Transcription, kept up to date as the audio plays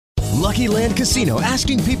Lucky Land Casino,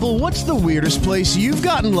 asking people, what's the weirdest place you've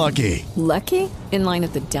gotten lucky? Lucky? In line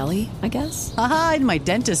at the deli, I guess? Aha, in my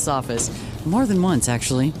dentist's office. More than once,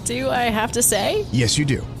 actually. Do I have to say? Yes, you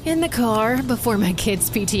do. In the car before my kids'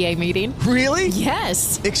 PTA meeting. Really?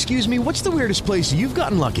 Yes. Excuse me, what's the weirdest place you've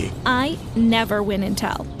gotten lucky? I never win and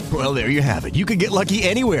tell. Well, there you have it. You can get lucky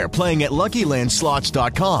anywhere, playing at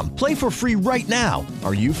LuckyLandSlots.com. Play for free right now.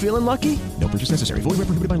 Are you feeling lucky? No purchase necessary. Void where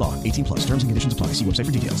prohibited by law. 18 plus. Terms and conditions apply. See website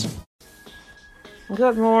for details.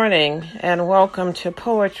 Good morning and welcome to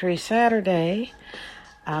Poetry Saturday.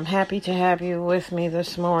 I'm happy to have you with me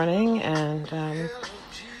this morning, and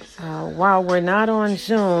while we're not on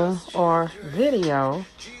Zoom or video,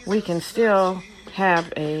 we can still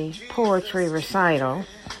have a poetry recital.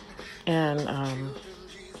 And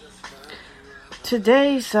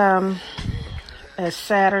today's is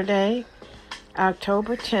Saturday,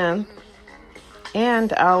 October 10th,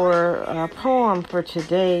 and our poem for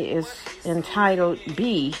today is entitled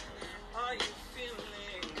Be.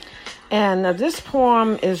 And this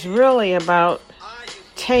poem is really about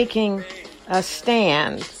taking a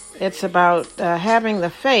stand. It's about having the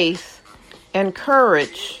faith and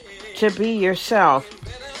courage to be yourself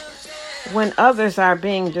when others are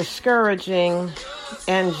being discouraging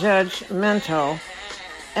and judgmental.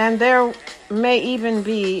 And there may even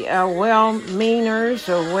be well-meaners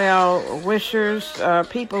or well-wishers,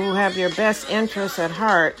 people who have your best interests at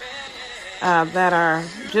heart that are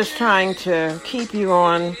just trying to keep you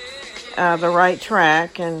on the right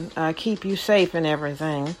track and keep you safe and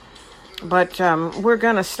everything. But we're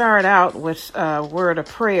going to start out with a word of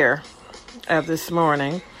prayer this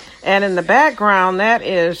morning. And in the background, that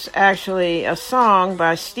is actually a song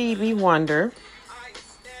by Stevie Wonder.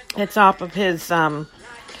 It's off of his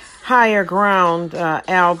Higher Ground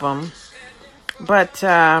album. But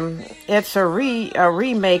it's a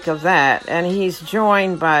remake of that, and he's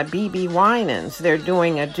joined by BeBe Winans. They're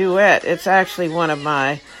doing a duet. It's actually one of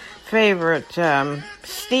my favorite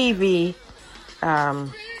Stevie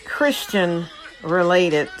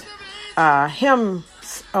Christian-related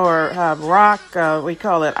hymns or rock, we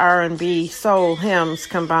call it R&B soul hymns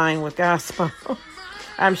combined with gospel.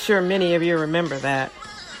 I'm sure many of you remember that.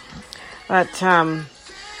 But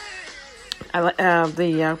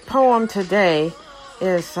the poem today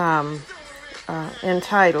is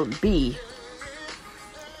entitled Be.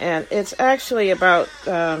 And it's actually about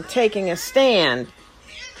taking a stand.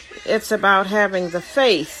 It's about having the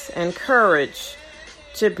faith and courage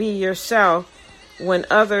to be yourself when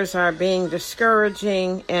others are being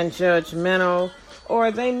discouraging and judgmental,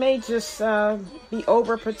 or they may just be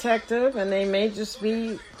overprotective, and they may just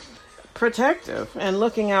be protective and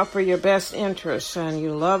looking out for your best interests, and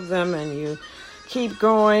you love them and you keep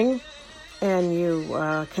going and you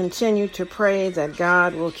continue to pray that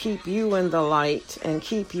God will keep you in the light and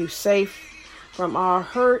keep you safe from all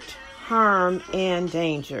hurt, harm, and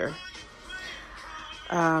danger.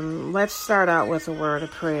 Let's start out with a word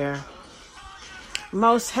of prayer.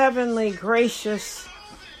 Most heavenly, gracious,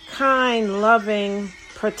 kind, loving,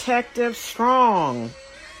 protective, strong,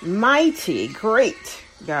 mighty, great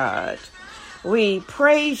God, we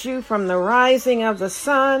praise you from the rising of the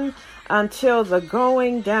sun until the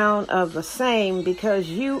going down of the same, because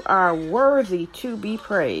you are worthy to be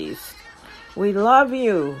praised. We love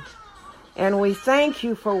you. And we thank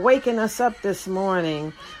you for waking us up this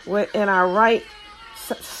morning in our right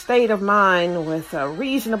state of mind with a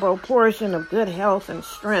reasonable portion of good health and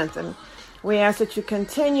strength. And we ask that you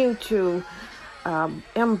continue to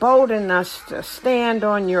embolden us to stand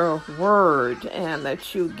on your word, and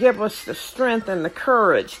that you give us the strength and the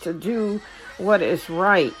courage to do what is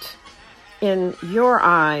right in your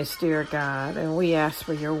eyes, dear God. And we ask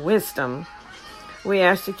for your wisdom. We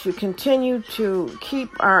ask that you continue to keep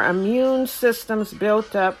our immune systems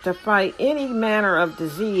built up to fight any manner of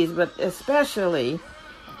disease, but especially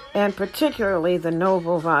and particularly the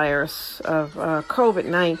novel virus of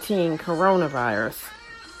COVID-19, coronavirus.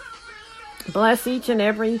 Bless each and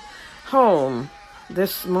every home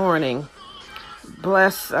this morning.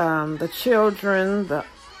 Bless the children, the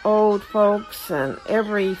old folks, and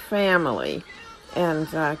every family, and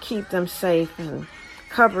keep them safe and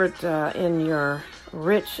covered in your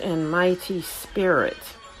rich and mighty spirit.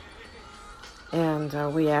 And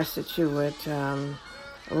we ask that you would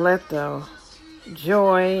let the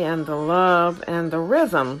joy and the love and the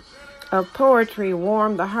rhythm of poetry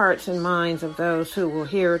warm the hearts and minds of those who will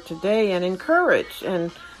hear it today, and encourage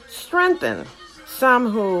and strengthen some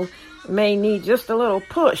who may need just a little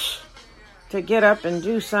push to get up and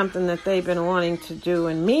do something that they've been wanting to do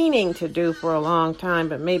and meaning to do for a long time,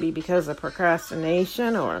 but maybe because of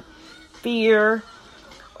procrastination or fear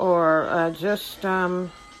or just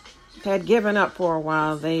had given up for a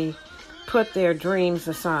while. They put their dreams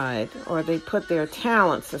aside, or they put their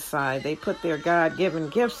talents aside. They put their God-given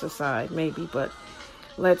gifts aside, maybe, but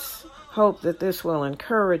let's hope that this will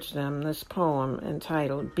encourage them, this poem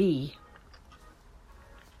entitled Be.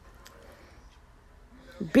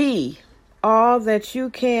 Be all that you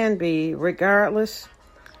can be, regardless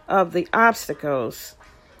of the obstacles.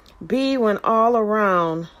 Be when all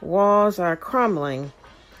around walls are crumbling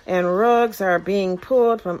and rugs are being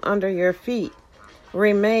pulled from under your feet.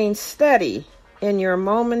 Remain steady in your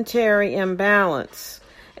momentary imbalance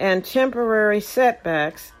and temporary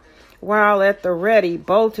setbacks, while at the ready,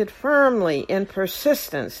 bolted firmly in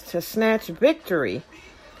persistence to snatch victory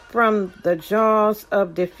from the jaws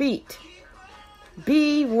of defeat.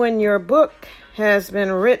 Be when your book has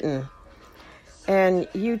been written and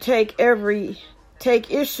you take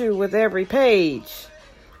issue with every page,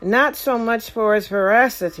 not so much for its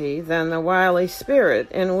veracity than the wily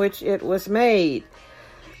spirit in which it was made,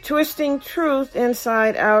 twisting truth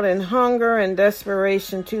inside out in hunger and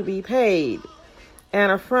desperation to be paid, an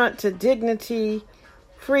affront to dignity,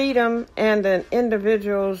 freedom, and an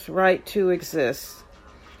individual's right to exist.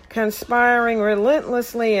 Conspiring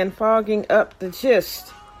relentlessly and fogging up the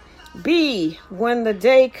gist. Be when the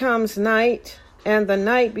day comes night and the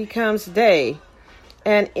night becomes day,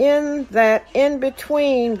 and in that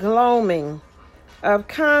in-between gloaming of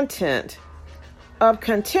content, of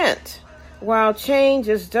content, while change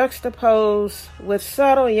is juxtaposed with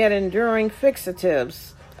subtle yet enduring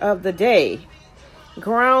fixatives of the day,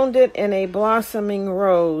 grounded in a blossoming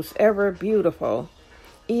rose, ever beautiful,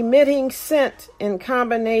 emitting scent in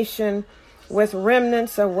combination with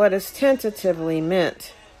remnants of what is tentatively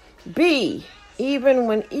meant. Be, even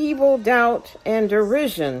when evil, doubt, and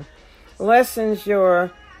derision lessens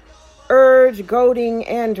your urge, goading,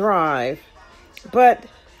 and drive, but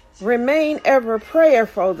remain ever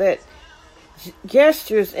prayerful that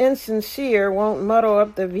gestures insincere won't muddle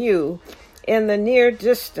up the view in the near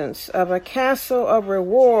distance of a castle of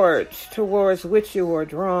rewards towards which you are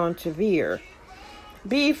drawn to veer.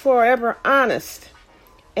 Be forever honest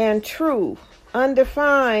and true,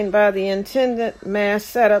 undefined by the intended mass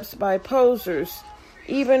setups by posers,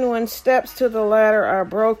 even when steps to the ladder are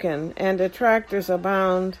broken and detractors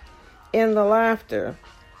abound in the laughter,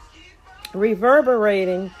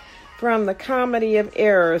 reverberating from the comedy of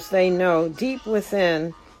errors they know deep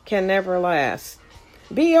within can never last.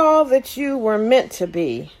 Be all that you were meant to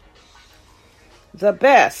be, the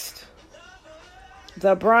best,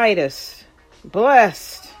 the brightest,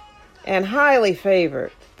 blessed, and highly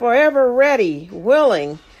favored, forever ready,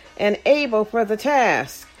 willing, and able for the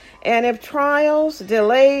task. And if trials,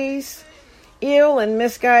 delays, ill and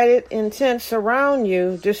misguided intent surround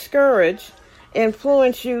you, discourage,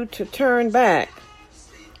 influence you to turn back,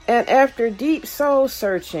 and after deep soul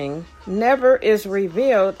searching, never is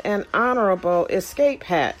revealed an honorable escape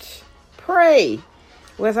hatch. Pray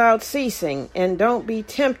without ceasing, and don't be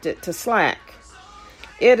tempted to slack.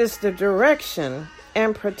 It is the direction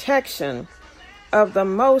and protection of the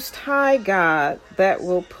Most High God that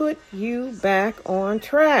will put you back on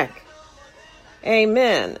track.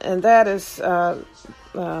 Amen. And that is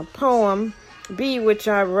poem B, which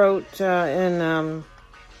I wrote in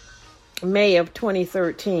May of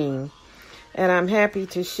 2013. And I'm happy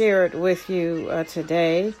to share it with you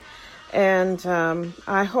today. And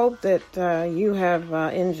I hope that you have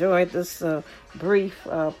enjoyed this brief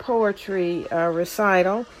poetry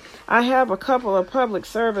recital. I have a couple of public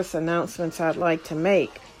service announcements I'd like to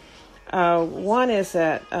make. One is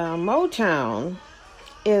that Motown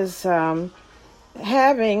is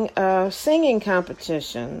having a singing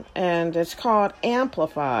competition, and it's called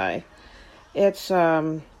Amplify. It's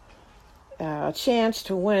a chance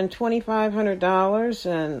to win $2,500,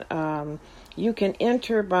 and you can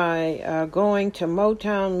enter by going to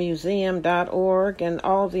MotownMuseum.org, and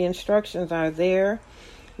all the instructions are there.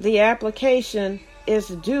 The application is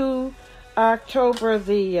due October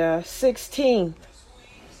the 16th.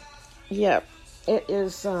 Yep, it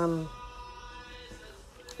is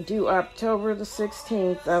due October the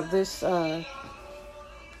 16th of this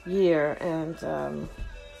year, and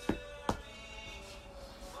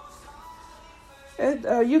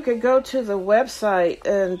you could go to the website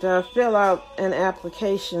and fill out an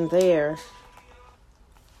application there.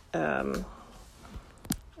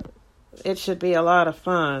 It should be a lot of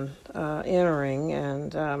fun entering,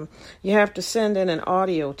 and you have to send in an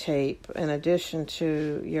audio tape in addition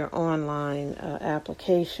to your online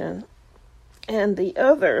application. And the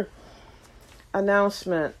other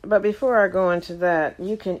announcement, but before I go into that,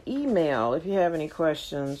 you can email if you have any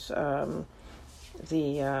questions. The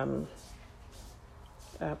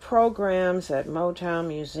programs at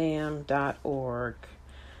motownmuseum.org.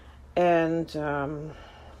 And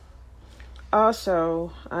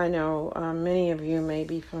also, I know many of you may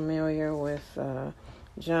be familiar with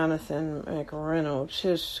Jonathan McReynolds.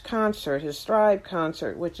 His concert, his Thrive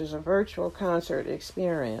concert, which is a virtual concert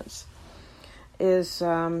experience, is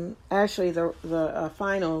actually the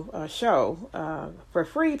final show for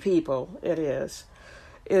free people. It is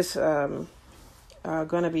going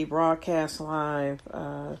to be broadcast live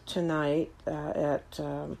tonight at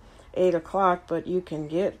 8 o'clock, but you can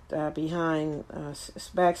get behind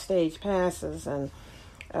backstage passes and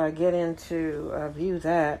get into view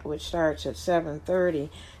that, which starts at 7:30,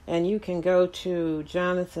 and you can go to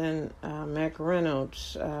Jonathan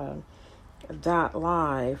McReynolds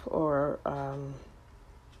 .live or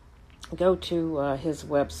go to his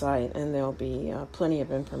website, and there'll be plenty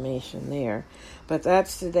of information there. But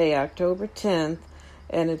that's today, October 10th,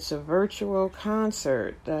 and it's a virtual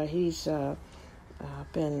concert. He's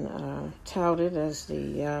been touted as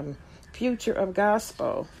the future of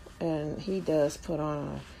gospel, and he does put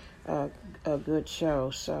on a good show,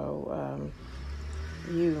 so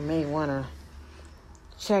you may want to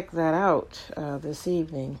check that out this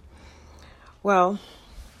evening. Well,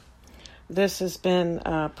 this has been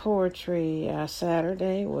Poetry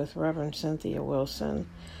Saturday with Reverend Cynthia Wilson,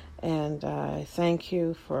 and I thank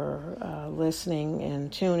you for listening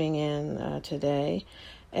and tuning in today,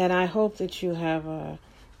 and I hope that you have a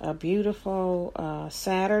beautiful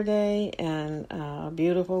Saturday and a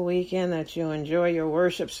beautiful weekend, that you enjoy your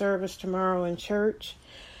worship service tomorrow in church,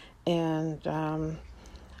 and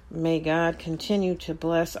may God continue to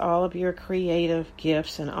bless all of your creative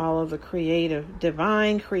gifts and all of the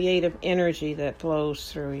divine creative energy that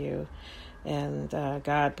flows through you. And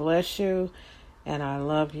God bless you, and I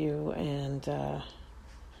love you, and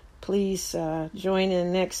please join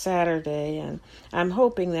in next Saturday. And I'm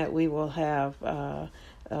hoping that we will have a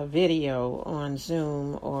video on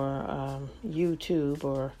Zoom or YouTube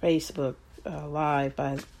or Facebook live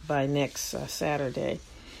by next Saturday.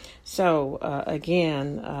 So,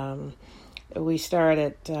 again, we start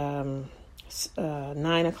at 9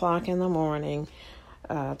 o'clock in the morning.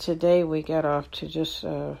 Today we got off to just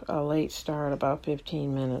a late start, about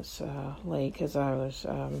 15 minutes late, because I was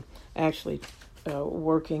actually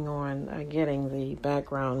working on getting the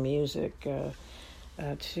background music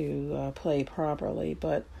to play properly.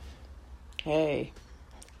 But, hey,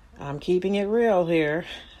 I'm keeping it real here,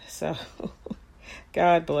 so...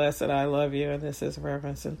 God bless, and I love you, and this is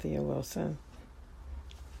Reverend Cynthia Wilson.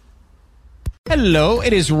 Hello,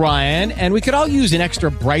 it is Ryan, and we could all use an extra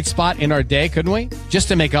bright spot in our day, couldn't we? Just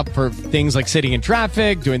to make up for things like sitting in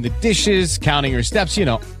traffic, doing the dishes, counting your steps,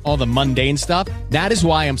 all the mundane stuff. That is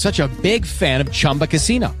why I'm such a big fan of Chumba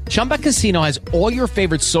Casino. Chumba Casino has all your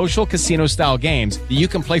favorite social casino-style games that you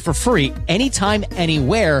can play for free anytime,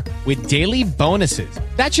 anywhere with daily bonuses.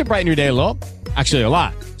 That should brighten your day a little. Actually, a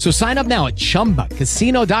lot. So sign up now at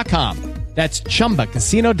ChumbaCasino.com. That's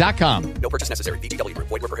ChumbaCasino.com. No purchase necessary. VGW Group.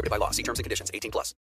 Void where prohibited by law. See terms and conditions. 18+.